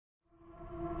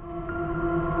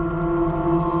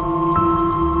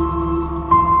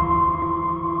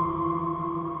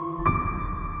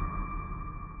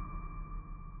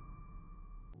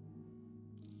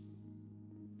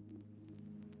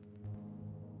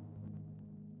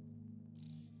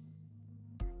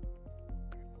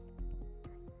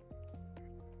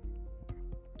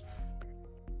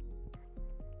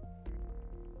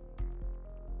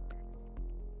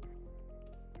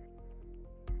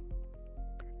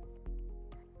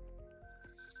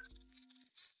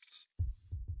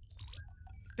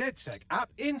DedSec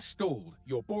app installed.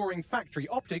 Your boring factory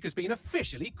optic has been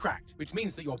officially cracked, which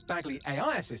means that your Bagley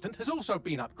AI assistant has also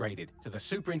been upgraded to the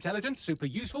super intelligent, super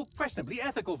useful, questionably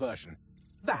ethical version.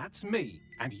 That's me,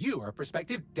 and you are a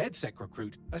prospective DedSec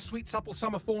recruit, a sweet supple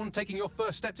summer fawn taking your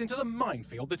first steps into the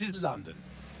minefield that is London.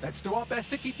 Let's do our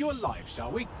best to keep you alive,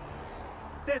 shall we?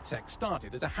 DedSec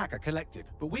started as a hacker collective,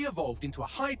 but we evolved into a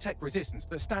high-tech resistance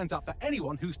that stands up for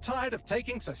anyone who's tired of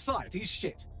taking society's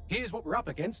shit. Here's what we're up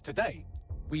against today.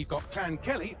 We've got Clan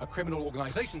Kelly, a criminal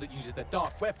organization that uses the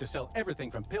dark web to sell everything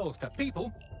from pills to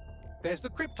people. There's the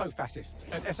crypto-fascists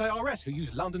at SARS who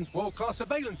use London's world-class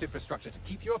surveillance infrastructure to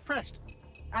keep you oppressed.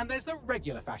 And there's the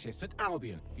regular fascists at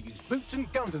Albion who use boots and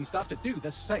guns and stuff to do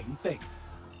the same thing.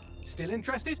 Still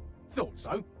interested? Thought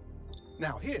so.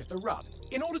 Now here's the rub.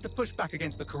 In order to push back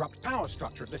against the corrupt power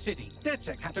structure of the city,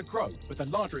 DedSec had to grow, but the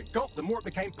larger it got, the more it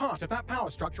became part of that power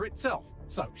structure itself.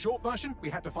 So, short version, we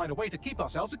had to find a way to keep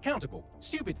ourselves accountable.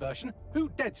 Stupid version, who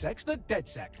DedSec's the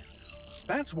DedSec?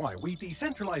 That's why we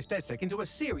decentralized DedSec into a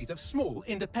series of small,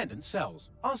 independent cells.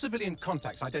 Our civilian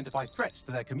contacts identify threats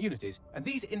to their communities, and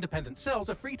these independent cells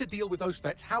are free to deal with those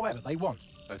threats however they want.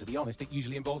 Though to be honest, it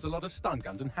usually involves a lot of stun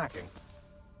guns and hacking.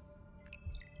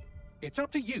 It's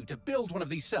up to you to build one of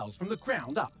these cells from the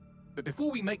ground up. But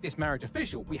before we make this marriage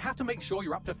official, we have to make sure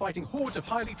you're up to fighting hordes of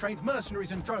highly trained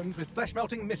mercenaries and drones with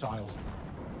flesh-melting missiles.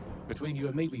 Between you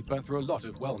and me, we've burnt through a lot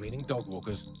of well-meaning dog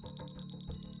walkers.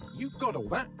 You got all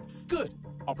that? Good.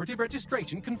 Operative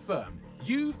registration confirmed.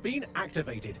 You've been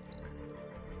activated.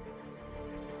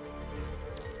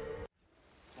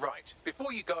 Right.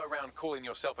 Before you go around calling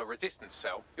yourself a resistance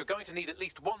cell, you're going to need at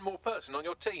least one more person on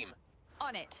your team.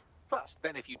 On it. Plus,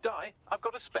 then if you die, I've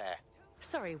got a spare.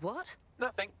 Sorry, what?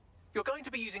 Nothing. You're going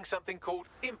to be using something called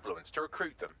influence to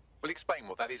recruit them. We'll explain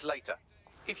what that is later.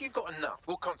 If you've got enough,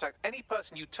 we'll contact any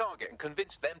person you target and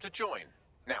convince them to join.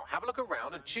 Now, have a look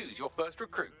around and choose your first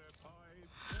recruit.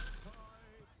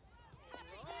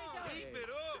 Keep it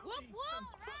up!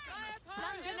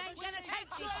 London ain't gonna take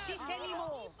this shit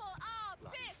anymore.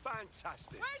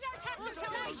 Fantastic. Where's our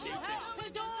capitulation? Hurts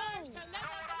us all.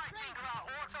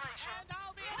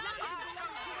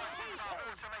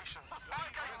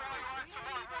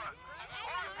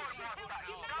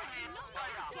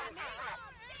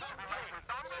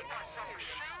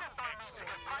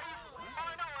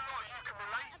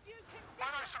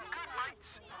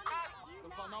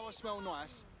 Look, I know I smell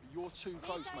nice, but you're too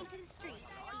close, mate. To the streets to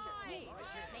see what's new.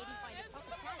 Maybe find a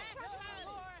proper talent.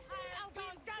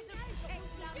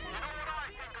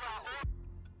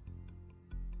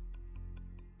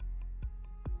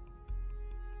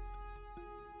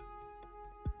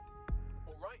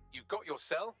 All right, you've got your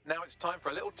cell. Now it's time for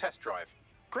a little test drive.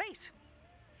 Great.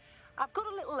 I've got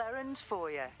a little errand for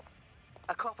you.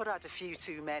 A cop had had a few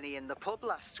too many in the pub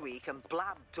last week and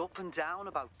blabbed up and down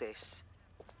about this.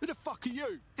 Who the fuck are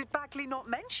you? Did Bagley not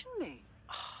mention me?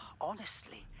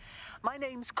 Honestly. My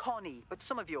name's Connie, but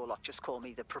some of your lot just call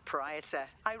me the proprietor.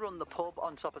 I run the pub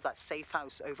on top of that safe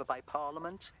house over by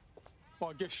Parliament.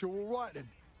 I guess you're all right then.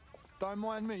 Don't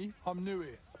mind me, I'm new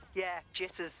here. Yeah,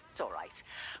 jitters. It's all right.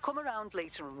 Come around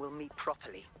later and we'll meet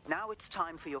properly. Now it's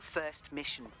time for your first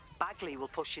mission. Bagley will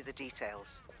push you the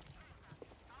details.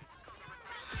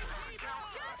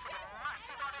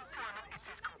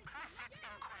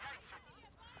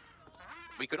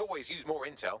 We could always use more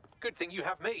intel. Good thing you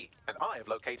have me, and I have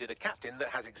located a captain that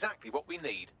has exactly what we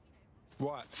need.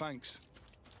 Right, thanks.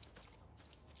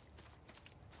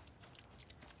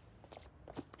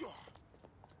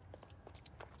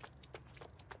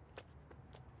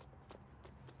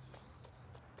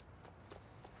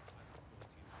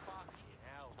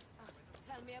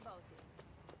 Tell me about it.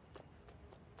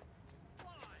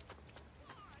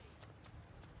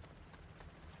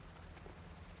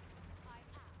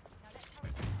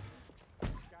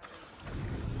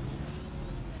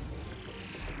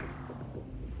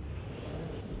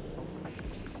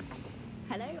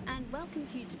 Hello and welcome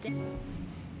to today.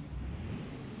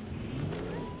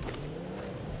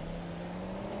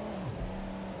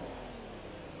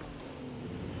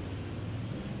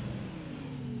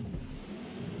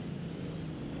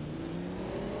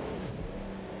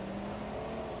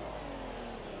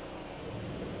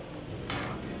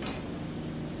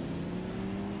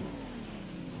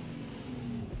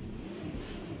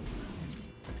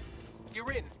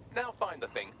 You're in. Now find the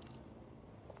thing.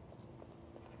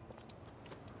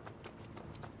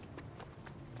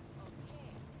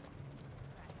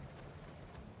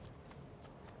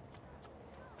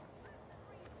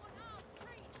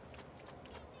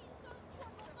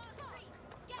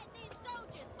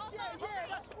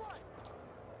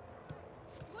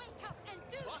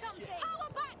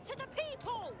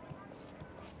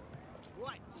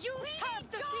 Right. You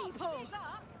serve the people!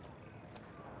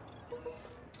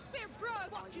 We're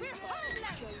broke! We're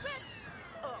homeless!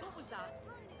 What was that?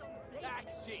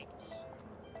 That's it.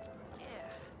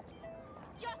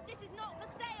 Justice is not for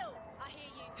sale. I hear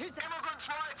you. Who's that? Immigrants'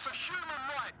 rights are human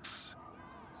rights.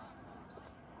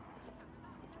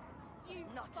 You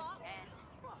Not fuck. again.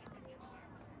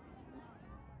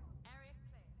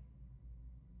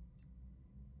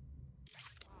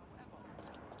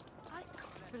 I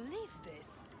can't believe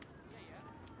this.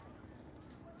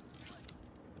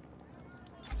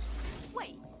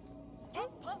 Wait.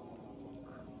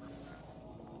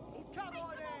 Come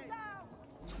on in.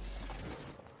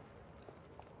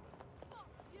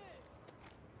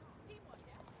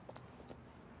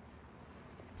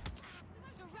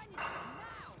 Surrender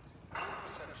now!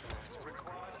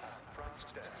 Required at front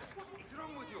desk. What is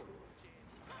wrong with you?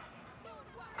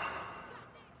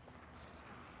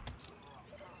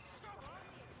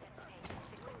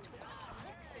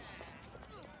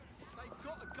 They've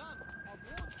got a gun. I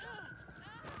want one.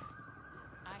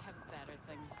 I have better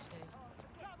things to do.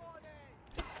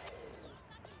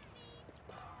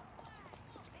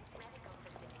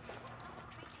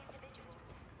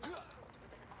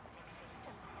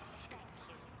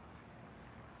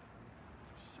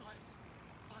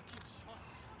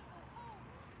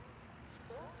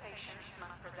 All patients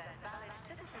must present valid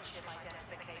citizenship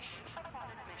identification upon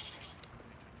admission.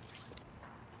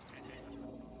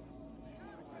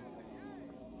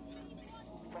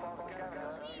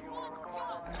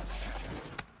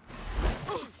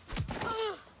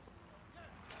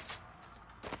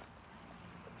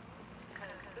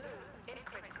 Code blue in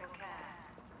critical care.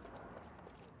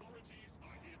 Authorities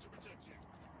are here to protect you.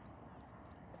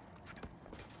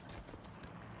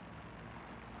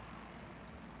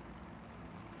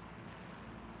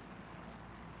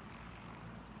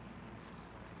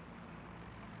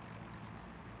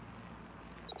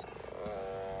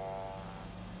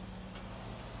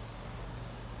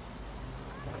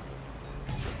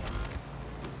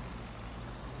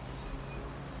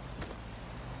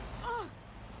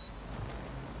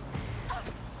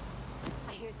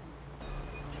 I hear something.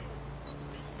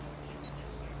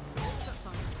 What's that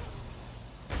song?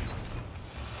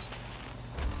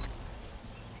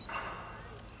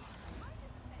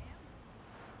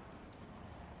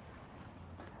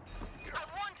 I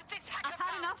want this hacker I've had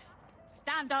found. enough.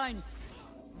 Stand down.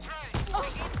 Drone,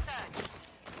 begin search.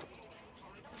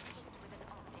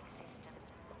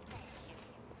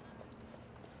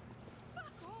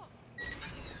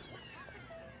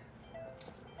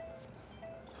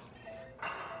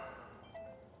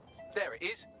 There it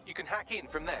is. You can hack in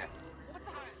from there. What's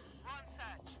the run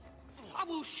search? I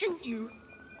will shoot you.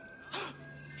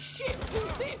 Shit,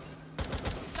 who's this?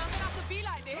 Doesn't have to be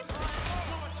like this. Some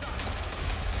more of that.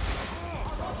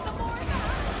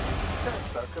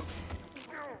 Thanks, Malcolm.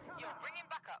 You're bringing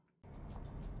backup.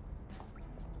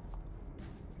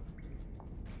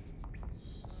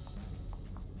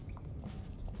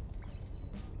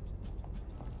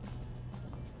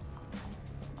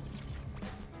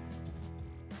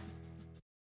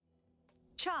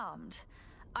 Charmed.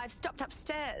 I've stopped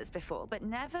upstairs before, but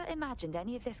never imagined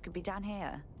any of this could be down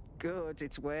here. Good,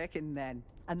 it's working then.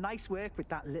 And nice work with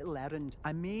that little errand.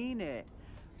 I mean it.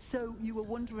 So, you were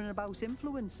wondering about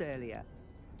influence earlier?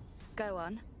 Go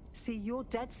on. See, your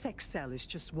DedSec cell is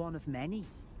just one of many.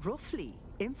 Roughly,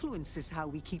 influence is how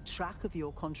we keep track of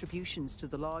your contributions to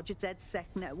the larger DedSec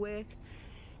network.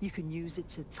 You can use it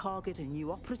to target a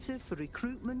new operative for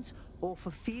recruitment or for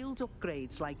field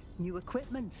upgrades like new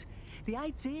equipment. The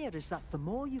idea is that the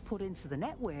more you put into the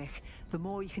network, the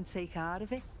more you can take out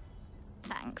of it.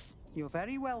 Thanks. You're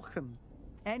very welcome.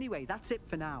 Anyway, that's it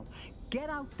for now. Get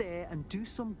out there and do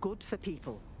some good for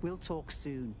people. We'll talk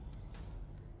soon.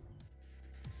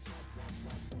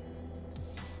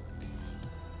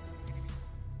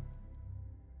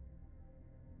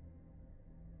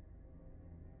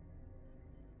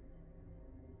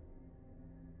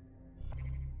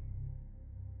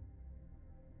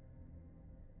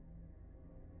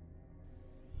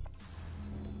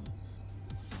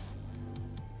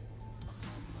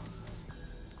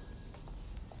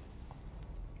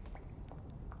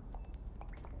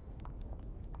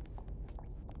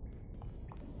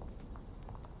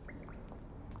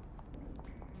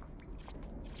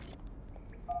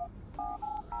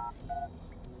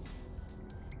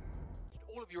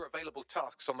 All of your available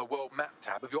tasks on the World Map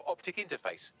tab of your optic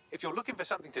interface. If you're looking for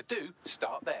something to do,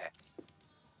 start there.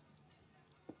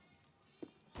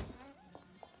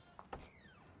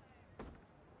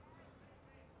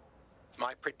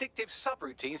 My predictive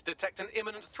subroutines detect an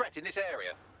imminent threat in this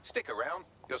area. Stick around.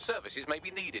 Your services may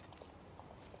be needed.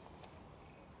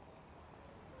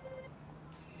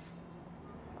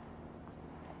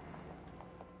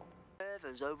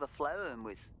 server's overflowing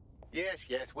with... Yes,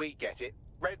 we get it.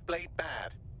 Red Blade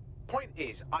bad. Point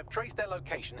is, I've traced their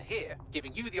location here,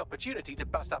 giving you the opportunity to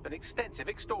bust up an extensive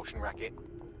extortion racket.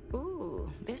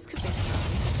 Ooh, this could be...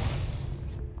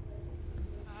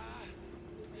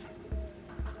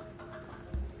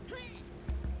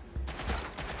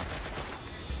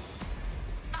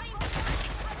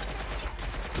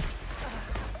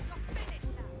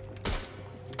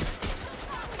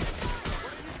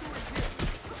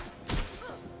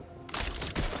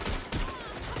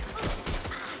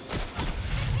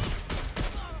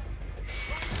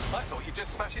 I thought you'd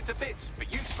just smash it to bits,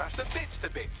 but you smashed the bits to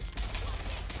bits.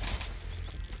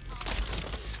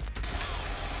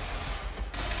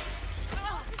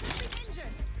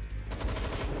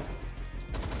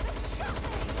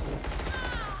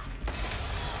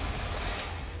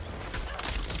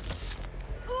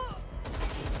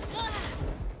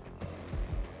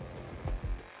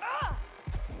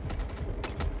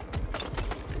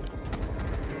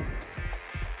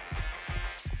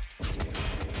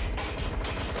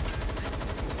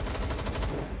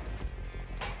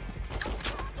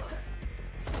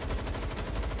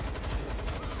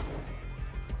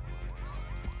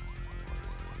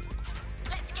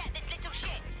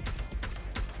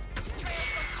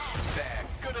 There,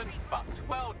 good and fucked.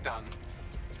 Well done.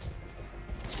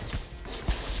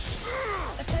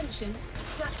 Attention,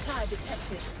 flat tire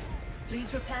detected.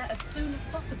 Please repair as soon as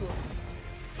possible.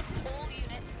 All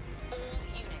units,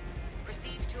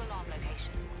 proceed to alarm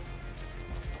location.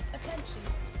 Attention.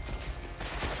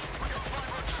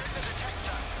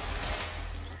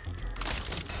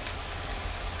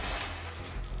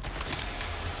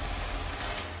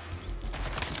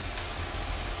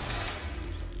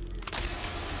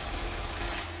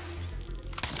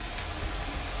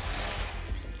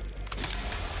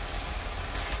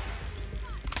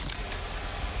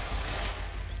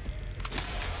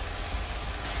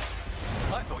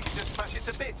 I thought you'd just smash it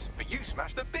to bits, but you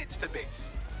smashed the bits to bits.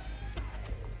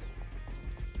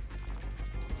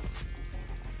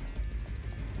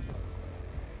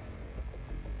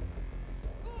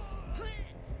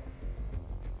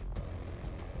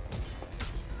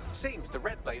 Seems the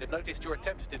Red Blade have noticed your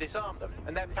attempt to disarm them,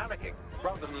 and they're panicking.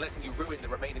 Rather than letting you ruin the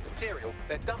remaining material,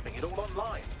 they're dumping it all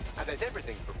online. And there's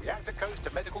everything from reactor codes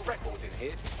to medical records in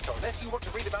here, so unless you want to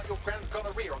read about your grand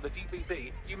gonorrhea on the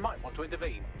DBB, you might want to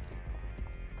intervene.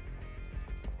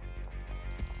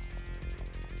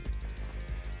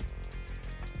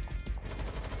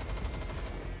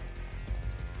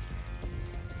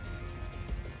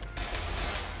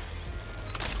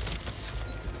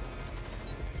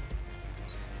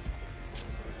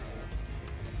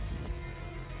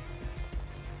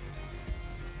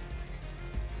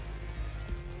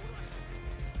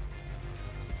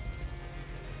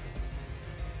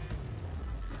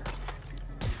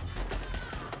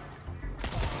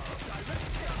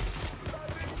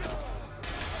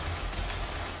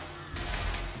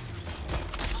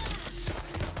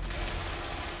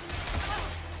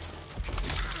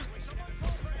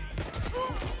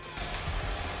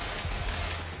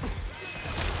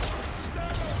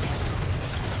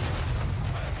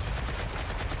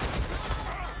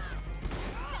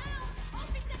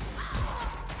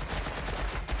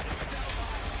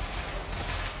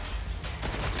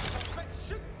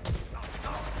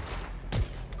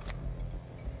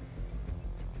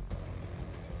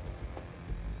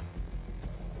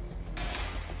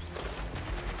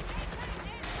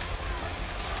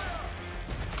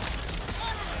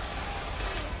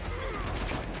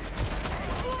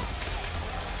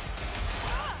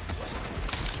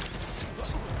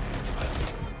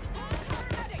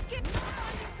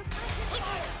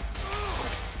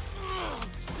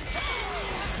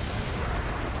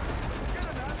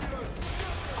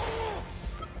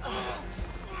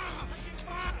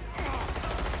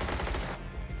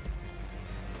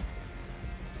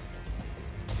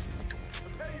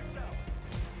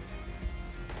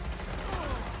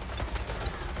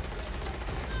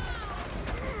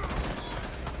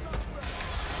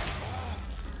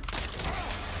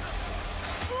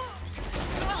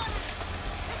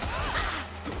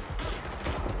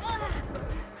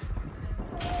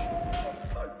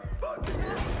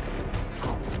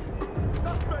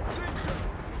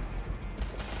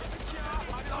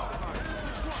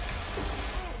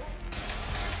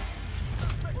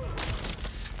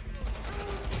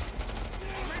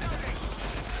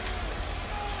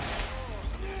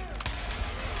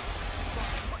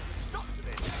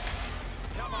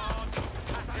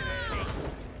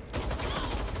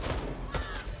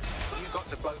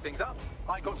 blow things up,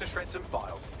 I got to shred some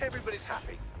files. Everybody's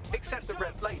happy. Except the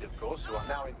Red Blade, of course, who are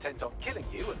now intent on killing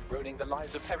you and ruining the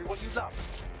lives of everyone you love.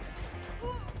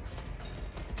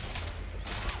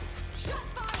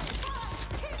 Shots fired! Fire!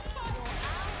 Keep firing!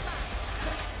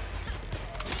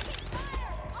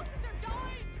 Fire! Officer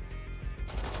dying!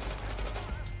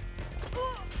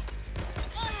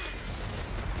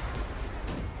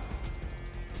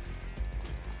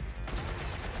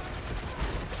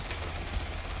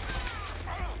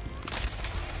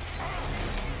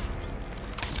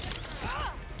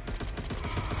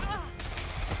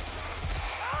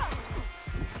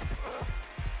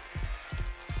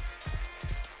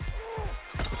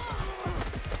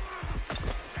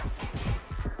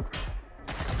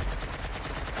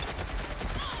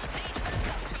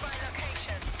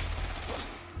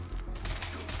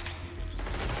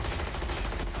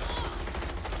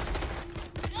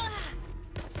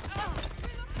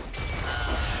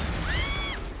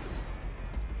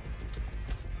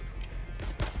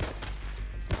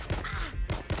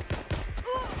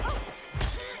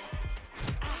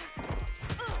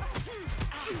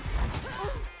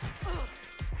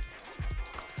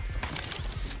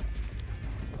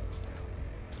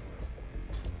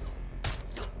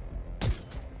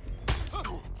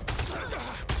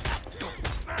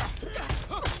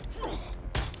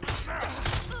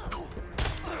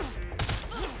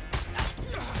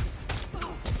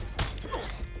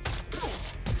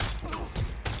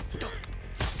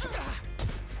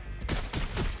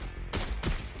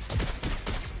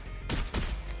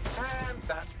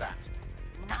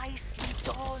 Nicely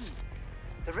done.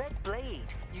 The Red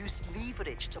Blade used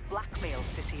leverage to blackmail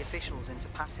city officials into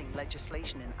passing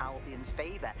legislation in Albion's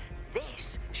favour.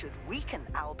 This should weaken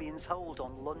Albion's hold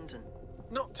on London.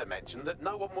 Not to mention that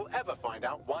no one will ever find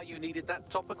out why you needed that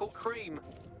topical cream.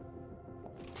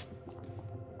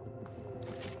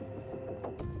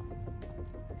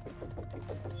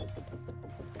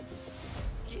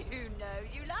 You know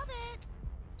you love it.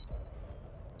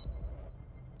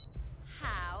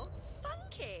 How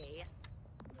funky.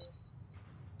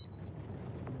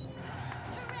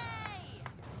 Hooray!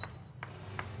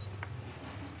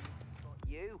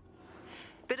 You.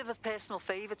 Bit of a personal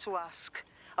favour to ask.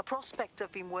 A prospect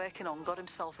I've been working on got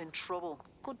himself in trouble.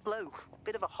 Good bloke,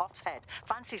 bit of a hothead.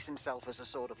 Fancies himself as a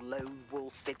sort of lone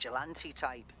wolf vigilante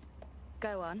type.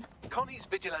 Go on. Connie's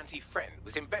vigilante friend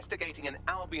was investigating an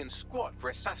Albion squad for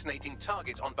assassinating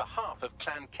targets on behalf of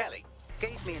Clan Kelly.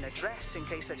 Gave me an address in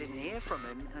case I didn't hear from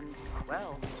him, and,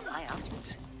 well, I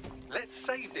haven't. Let's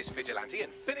save this vigilante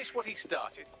and finish what he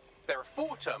started. There are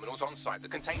 4 terminals on site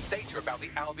that contain data about the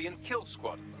Albion kill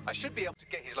squad. I should be able to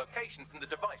get his location from the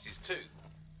devices too.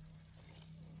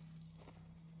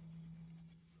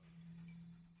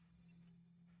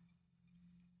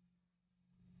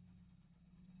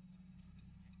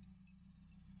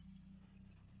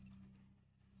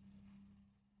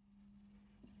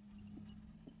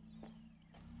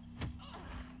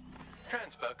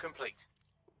 Transfer complete.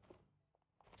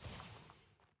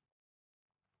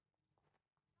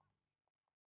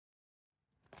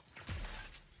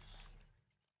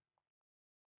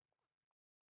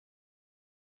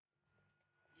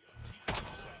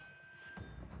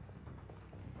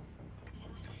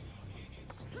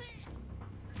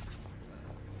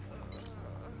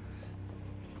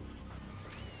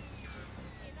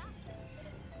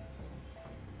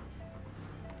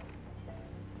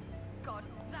 God,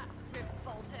 that's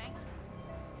revolting.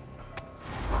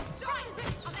 Stop it!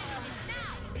 I'm ending this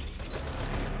now!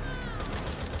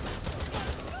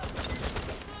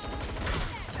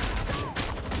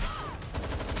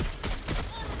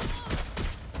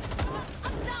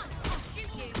 I'm done! I'll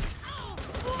shoot you!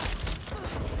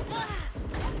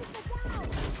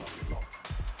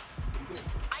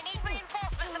 I need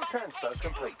reinforcements of Transfer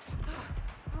complete.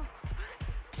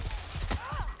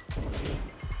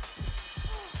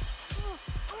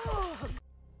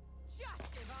 Just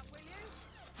give up, will you?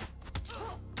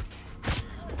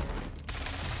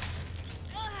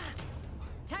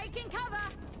 Taking cover!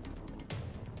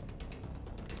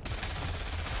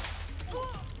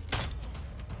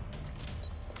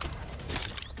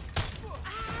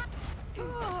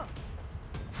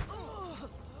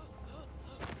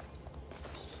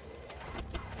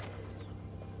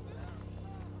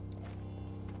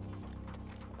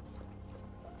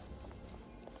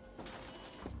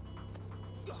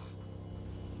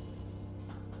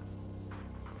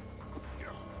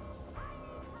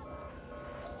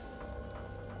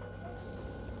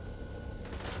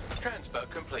 Transfer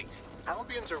complete.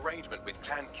 Albion's arrangement with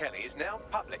Clan Kelly is now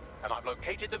public, and I've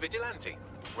located the vigilante.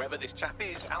 Whoever this chap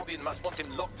is, Albion must want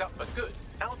him locked up for good.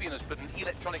 Albion has put an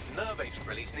electronic nerve agent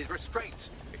release in his restraints.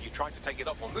 If you try to take it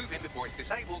off or move him before it's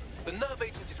disabled, the nerve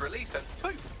agent is released and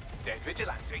poof, dead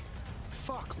vigilante.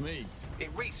 Fuck me.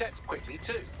 It resets quickly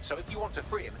too, so if you want to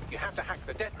free him, you have to hack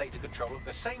the detonator control at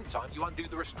the same time you undo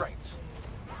the restraints.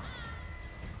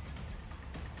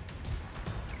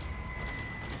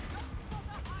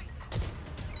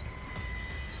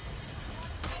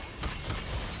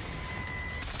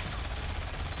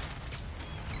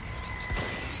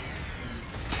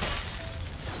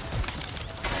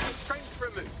 Restraints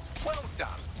removed. Well done.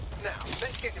 Now,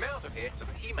 let's get him out of here so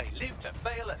that he may live to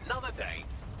fail another day.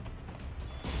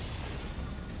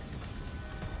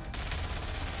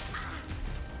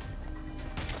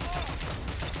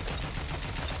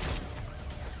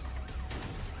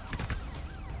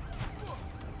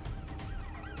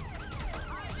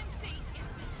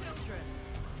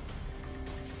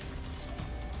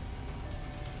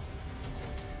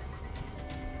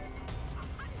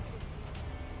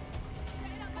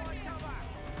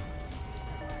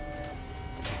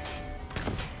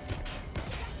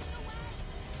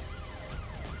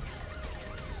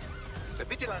 The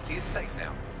vigilante is safe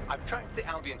now. I've tracked the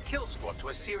Albion kill squad to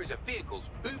a series of vehicles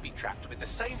booby-trapped with the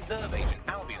same nerve agent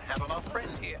Albion had on our friend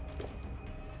here.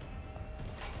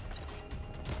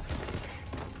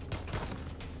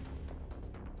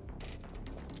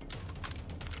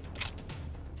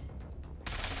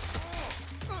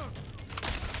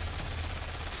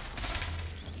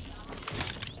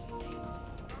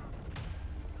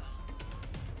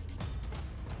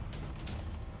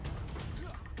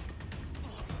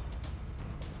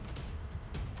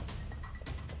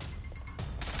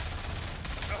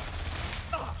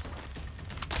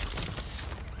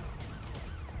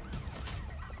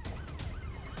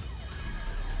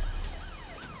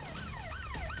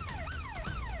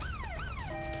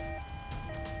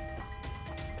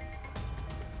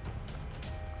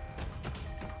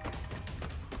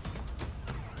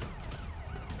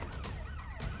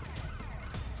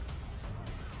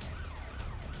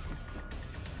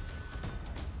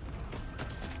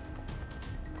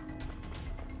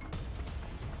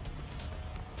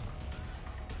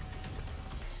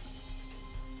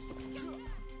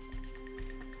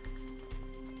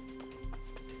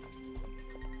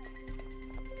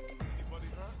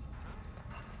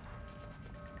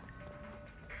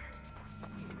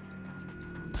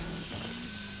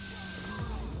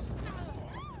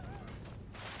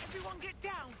 Get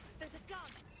down! There's a gun!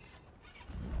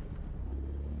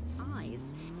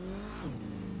 Eyes.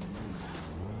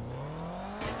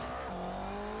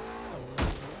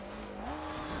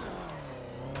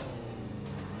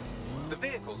 The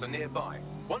vehicles are nearby.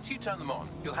 Once you turn them on,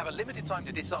 you'll have a limited time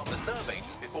to disarm the nerve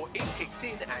agent before it kicks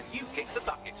in and you kick the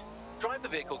bucket. Drive the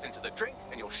vehicles into the drink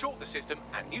and you'll short the system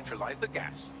and neutralize the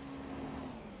gas.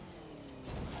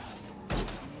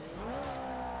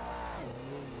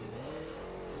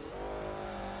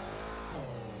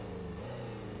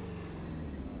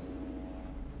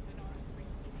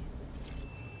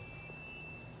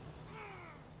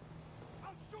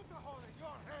 I'll shoot the hole in your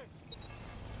head!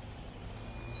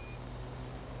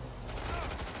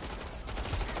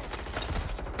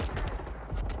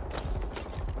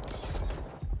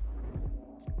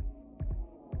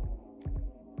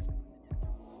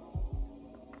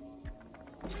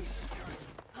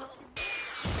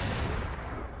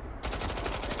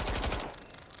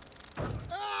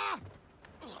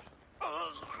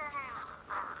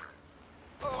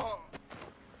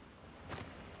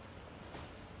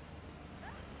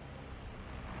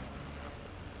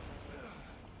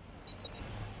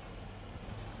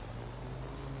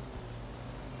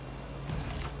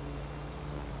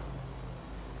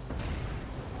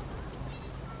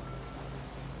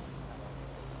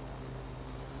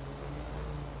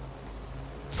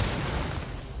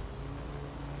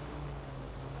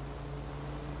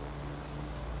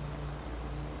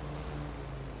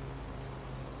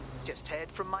 Just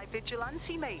heard from my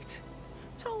vigilante mate.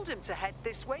 Told him to head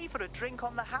this way for a drink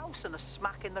on the house and a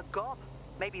smack in the gob.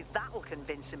 Maybe that'll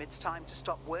convince him it's time to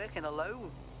stop working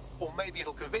alone. Or maybe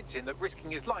it'll convince him that risking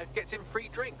his life gets him free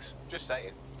drinks. Just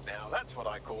saying. Now that's what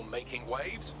I call making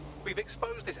waves. We've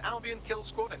exposed this Albion kill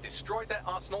squad and destroyed their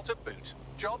arsenal to boot.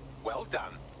 Job well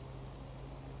done.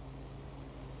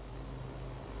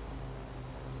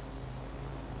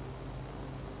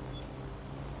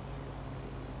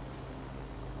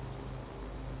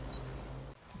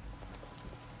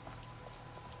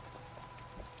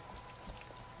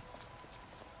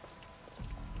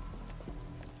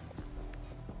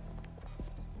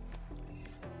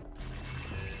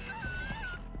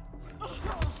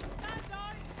 Stand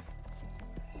down!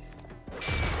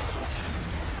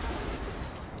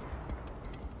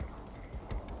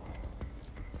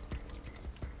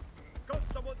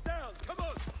 someone down. Come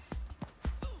on.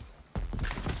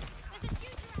 There's a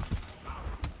shooter out.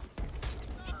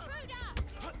 Intruder!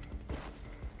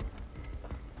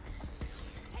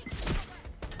 Take cover!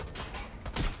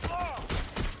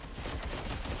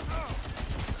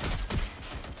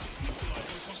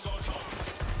 Neutralizing hostile target.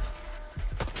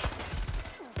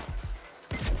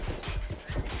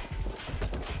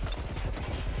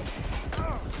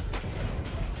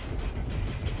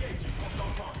 Engaging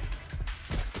hostile target.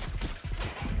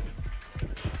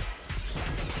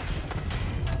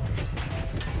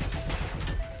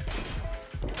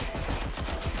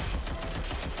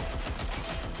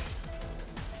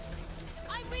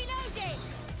 I'm reloading!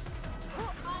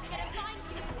 I'm gonna find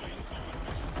you!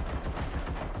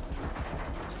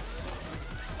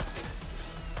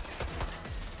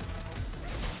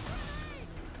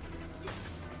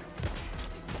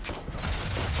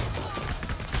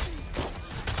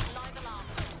 Live alarm.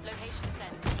 Location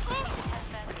sent.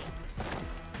 Need 10:30.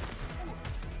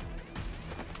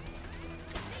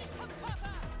 Need some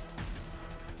cover!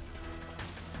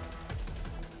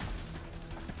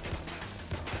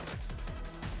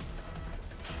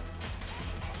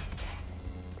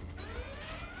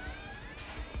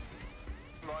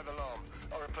 Live alarm.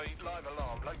 I repeat, live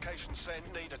alarm. Location sent,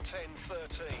 need a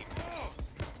 1013.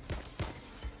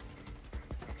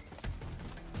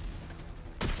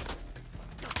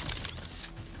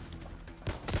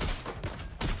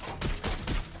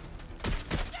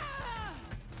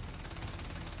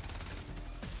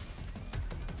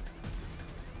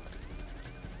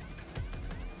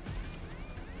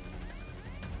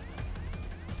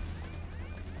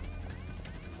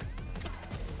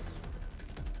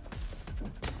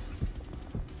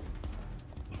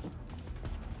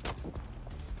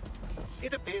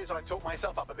 It appears I talked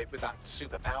myself up a bit with that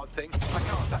super-powered thing. I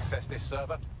can't access this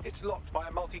server. It's locked by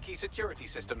a multi-key security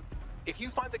system. If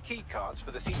you find the key cards for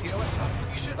the CTOS hub,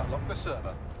 you should unlock the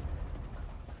server.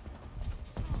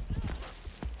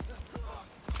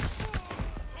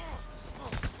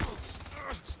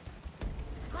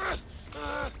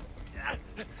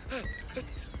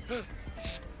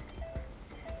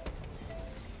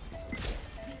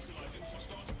 Neutralizing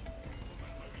hostile target.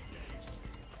 Combat mode engaged.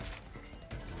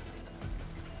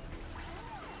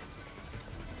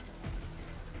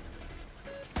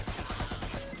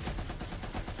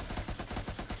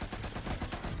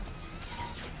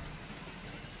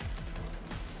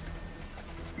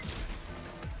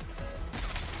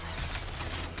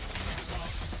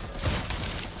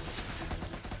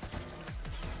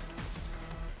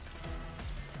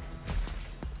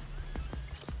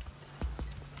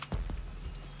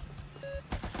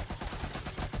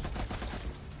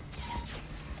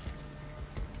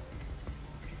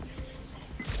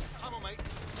 Come on, mate.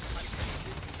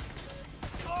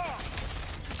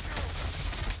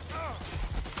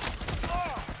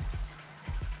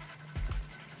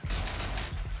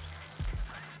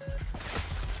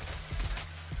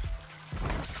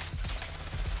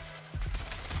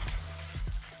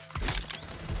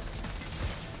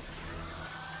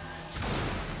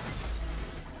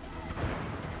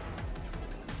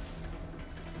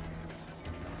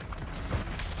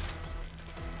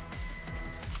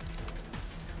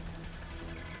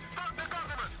 Fuck the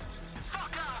government!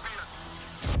 Fuck out of here!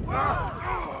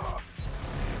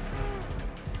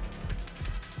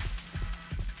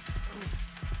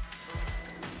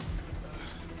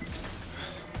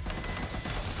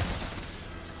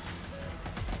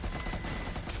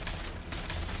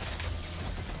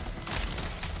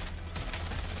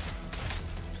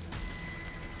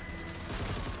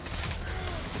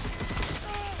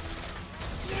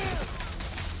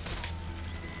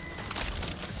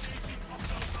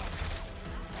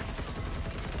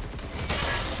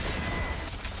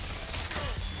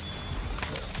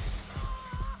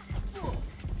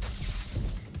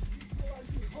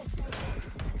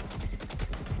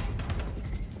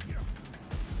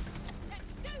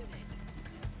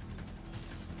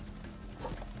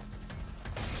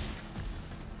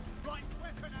 Right,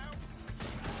 weapon out.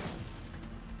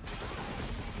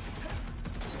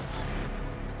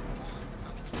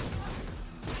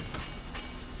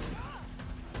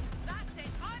 That's it.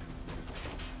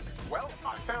 Well,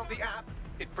 I found the app.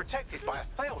 It's protected by a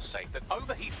failsafe that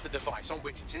overheats the device on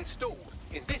which it's installed.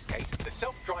 In this case, the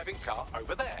self-driving car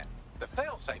over there. The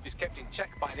failsafe is kept in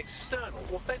check by an external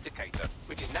authenticator,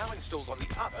 which is now installed on the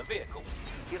other vehicle.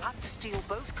 You'll have to steal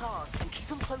both cars and keep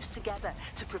them close together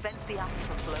to prevent the app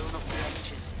from blowing up the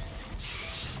engine.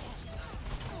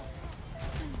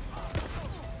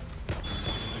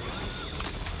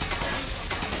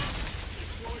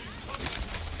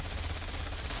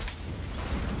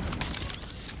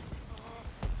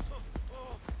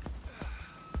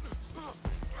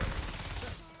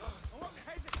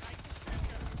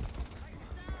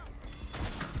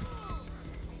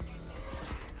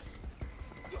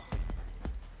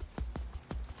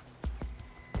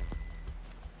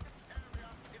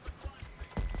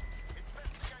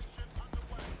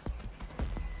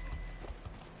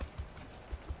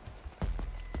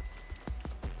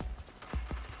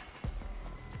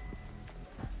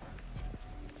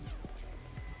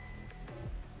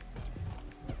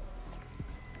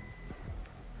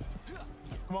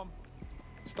 Come on.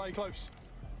 Stay close.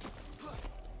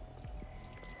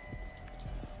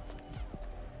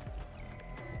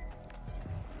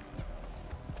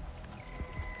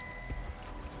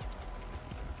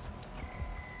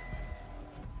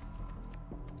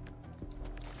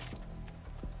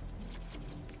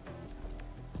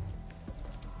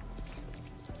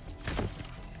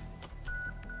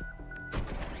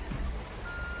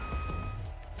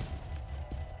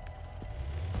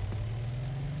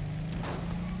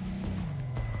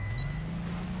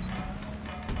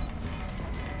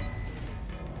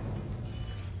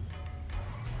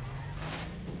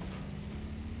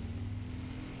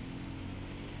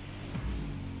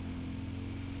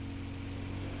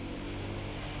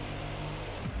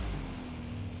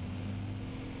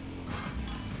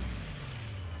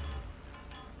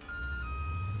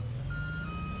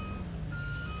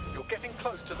 Getting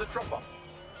close to the drop-off.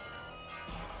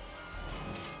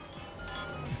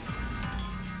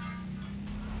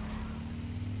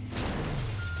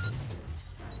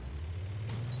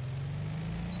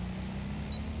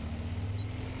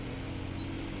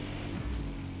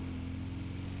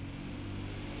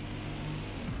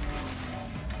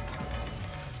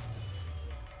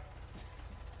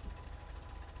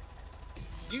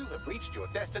 You have reached your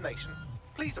destination.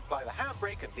 Please apply the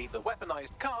handbrake and leave the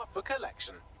weaponized car for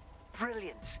collection.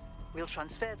 Brilliant. We'll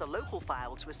transfer the local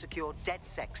file to a secure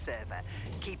DedSec server.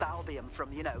 Keep Albion from,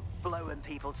 blowing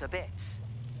people to bits.